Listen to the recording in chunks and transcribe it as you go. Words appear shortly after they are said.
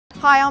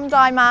Hi,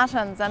 I'm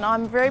Martens and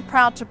I'm very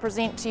proud to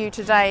present to you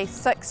today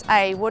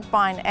 6A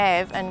Woodbine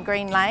Ave in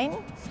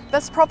Greenlane.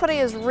 This property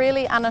is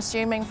really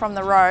unassuming from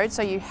the road,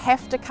 so you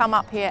have to come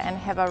up here and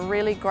have a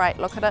really great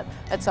look at it.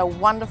 It's a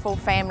wonderful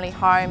family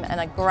home in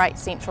a great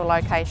central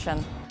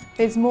location.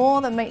 There's more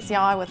than meets the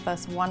eye with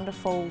this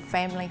wonderful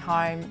family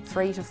home,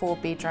 3 to 4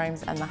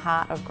 bedrooms in the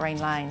heart of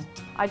Greenlane.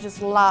 I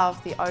just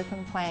love the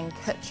open plan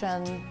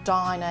kitchen,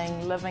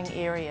 dining, living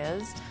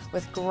areas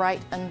with great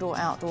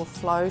indoor-outdoor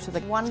flow to the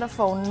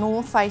wonderful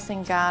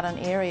north-facing garden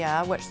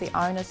area, which the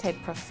owners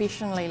had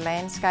professionally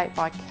landscaped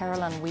by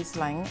Carolyn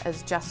Wesling,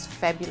 is just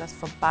fabulous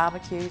for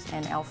barbecues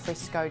and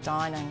alfresco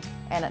dining.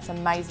 And it's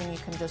amazing, you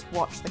can just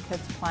watch the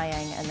kids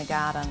playing in the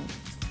garden.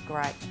 It's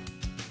great.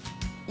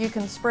 You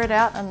can spread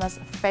out in this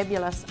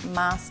fabulous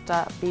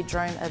master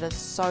bedroom. It is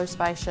so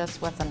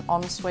spacious with an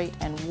ensuite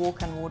and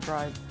walk-in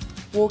wardrobe.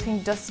 Walking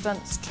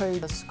distance to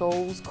the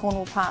schools,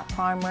 Cornwall Park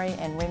Primary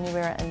and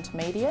Remuera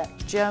Intermediate.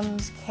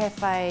 Gyms,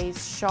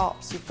 cafes,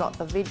 shops, you've got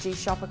the veggie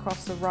shop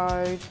across the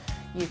road.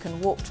 You can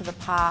walk to the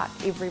park.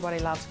 Everybody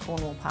loves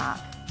Cornwall Park.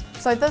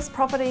 So this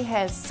property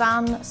has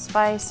sun,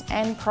 space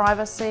and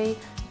privacy.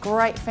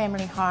 Great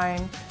family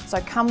home. So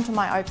come to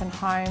my open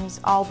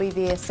homes. I'll be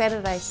there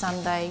Saturday,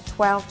 Sunday,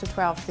 12 to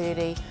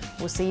 12:30.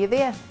 We'll see you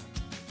there.